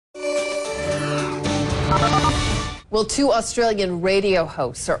Well, two Australian radio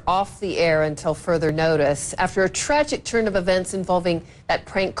hosts are off the air until further notice after a tragic turn of events involving that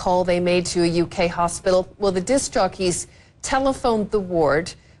prank call they made to a UK hospital. Well, the disc jockeys telephoned the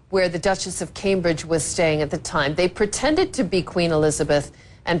ward where the Duchess of Cambridge was staying at the time. They pretended to be Queen Elizabeth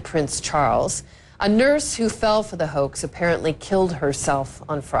and Prince Charles. A nurse who fell for the hoax apparently killed herself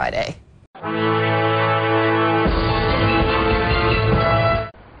on Friday.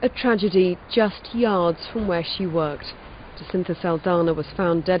 A tragedy just yards from where she worked. Jacintha Saldanha was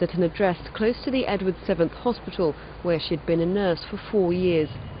found dead at an address close to the Edward VII Hospital, where she'd been a nurse for 4 years.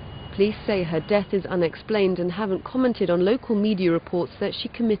 Police say her death is unexplained and haven't commented on local media reports that she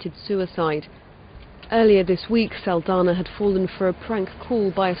committed suicide. Earlier this week, Saldanha had fallen for a prank call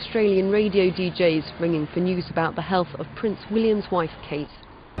by Australian radio DJs, ringing for news about the health of Prince William's wife, Kate.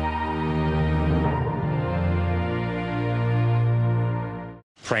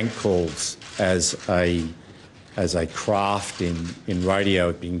 Prank calls as a craft in radio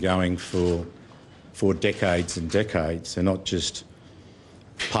have been going for decades and decades. They're not just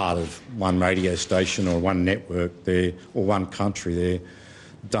part of one radio station or one network or one country. They're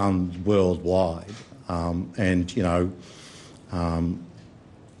done worldwide. And, you know,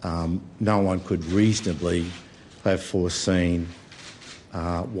 no one could reasonably have foreseen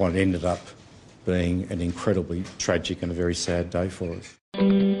what ended up being an incredibly tragic and a very sad day for us.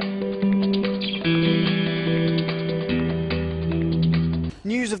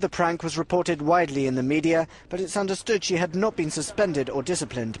 News of the prank was reported widely in the media, but it's understood she had not been suspended or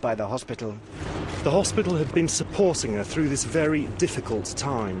disciplined by the hospital. The hospital had been supporting her through this very difficult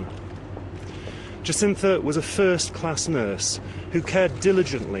time. Jacintha was a first-class nurse who cared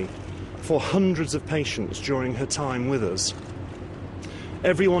diligently for hundreds of patients during her time with us.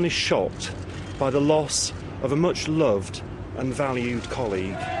 Everyone is shocked by the loss of a much-loved and valued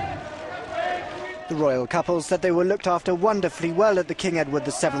colleague. The royal couple said they were looked after wonderfully well at the King Edward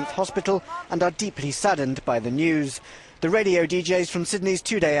VII Hospital and are deeply saddened by the news. The radio DJs from Sydney's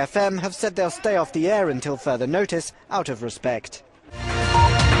 2Day FM have said they'll stay off the air until further notice, out of respect.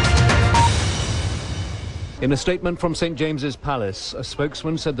 In a statement from St James's Palace, a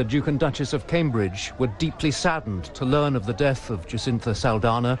spokesman said the Duke and Duchess of Cambridge were deeply saddened to learn of the death of Jacintha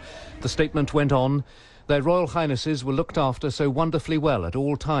Saldanha. The statement went on, "Their Royal Highnesses were looked after so wonderfully well at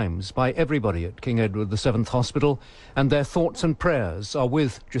all times by everybody at King Edward VII Hospital, and their thoughts and prayers are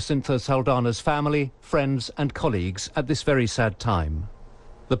with Jacintha Saldanha's family, friends and colleagues at this very sad time."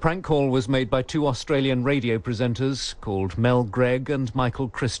 The prank call was made by two Australian radio presenters called Mel Gregg and Michael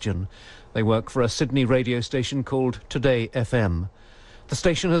Christian. They work for a Sydney radio station called Today FM. The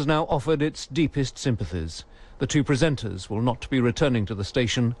station has now offered its deepest sympathies. The two presenters will not be returning to the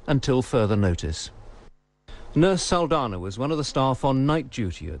station until further notice. Nurse Saldanha was one of the staff on night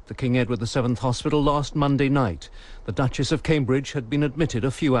duty at the King Edward VII Hospital last Monday night. The Duchess of Cambridge had been admitted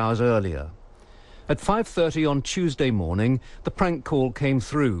a few hours earlier. At 5:30 on Tuesday morning, the prank call came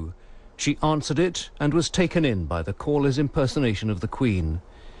through. She answered it and was taken in by the caller's impersonation of the Queen.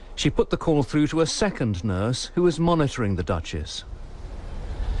 She put the call through to a second nurse who was monitoring the Duchess.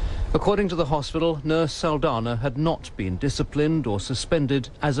 According to the hospital, Nurse Saldanha had not been disciplined or suspended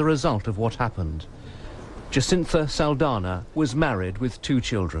as a result of what happened. Jacintha Saldanha was married with 2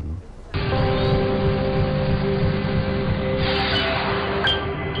 children.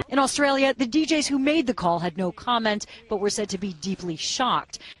 In Australia, the DJs who made the call had no comment, but were said to be deeply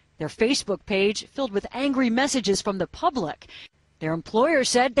shocked. Their Facebook page filled with angry messages from the public. Their employer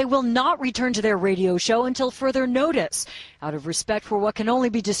said they will not return to their radio show until further notice, out of respect for what can only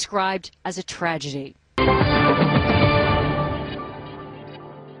be described as a tragedy.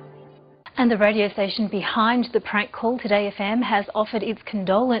 And the radio station behind the prank call, Today FM, has offered its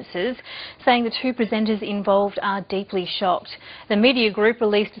condolences, saying the two presenters involved are deeply shocked. The media group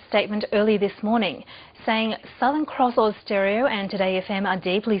released a statement early this morning saying Southern Cross Oz Stereo and Today FM are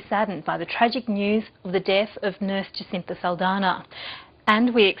deeply saddened by the tragic news of the death of Nurse Jacintha Saldanha.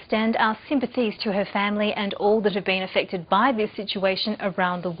 And we extend our sympathies to her family and all that have been affected by this situation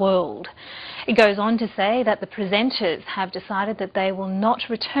around the world. It goes on to say that the presenters have decided that they will not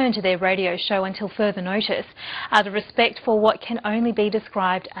return to their radio show until further notice, out of respect for what can only be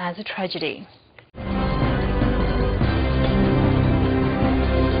described as a tragedy.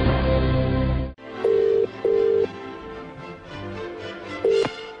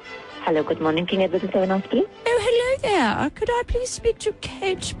 Hello, good morning, King Edward VII Hospital. Oh, hello there. Could I please speak to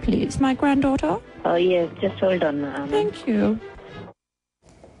Kate, please, my granddaughter? Oh, yes, just hold on, ma'am. Thank you.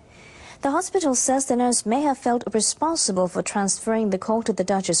 The hospital says the nurse may have felt responsible for transferring the call to the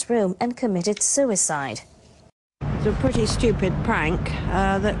Duchess' room and committed suicide. It's a pretty stupid prank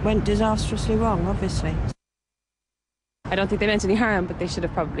that went disastrously wrong, obviously. I don't think they meant any harm, but they should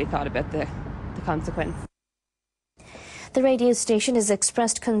have probably thought about the consequence. The radio station has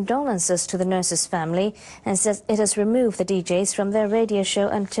expressed condolences to the nurse's family and says it has removed the DJs from their radio show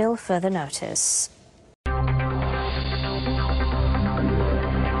until further notice.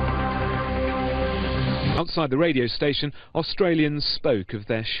 Outside the radio station, Australians spoke of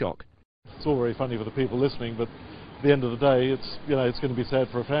their shock. It's all very funny for the people listening, but at the end of the day, it's going to be sad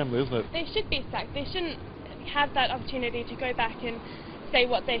for a family, isn't it? They should be sacked. They shouldn't have that opportunity to go back and say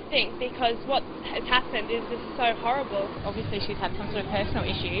what they think, because what has happened is just so horrible. Obviously she's had some sort of personal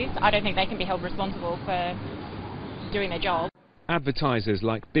issues. I don't think they can be held responsible for doing their job. Advertisers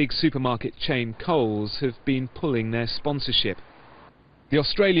like big supermarket chain Coles have been pulling their sponsorship. The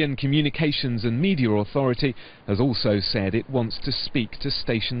Australian Communications and Media Authority has also said it wants to speak to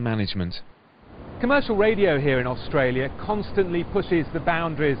station management. Commercial radio here in Australia constantly pushes the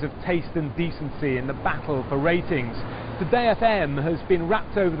boundaries of taste and decency in the battle for ratings. Today FM has been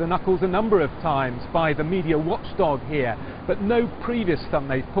rapped over the knuckles a number of times by the media watchdog here, but no previous stunt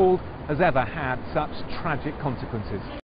they've pulled has ever had such tragic consequences.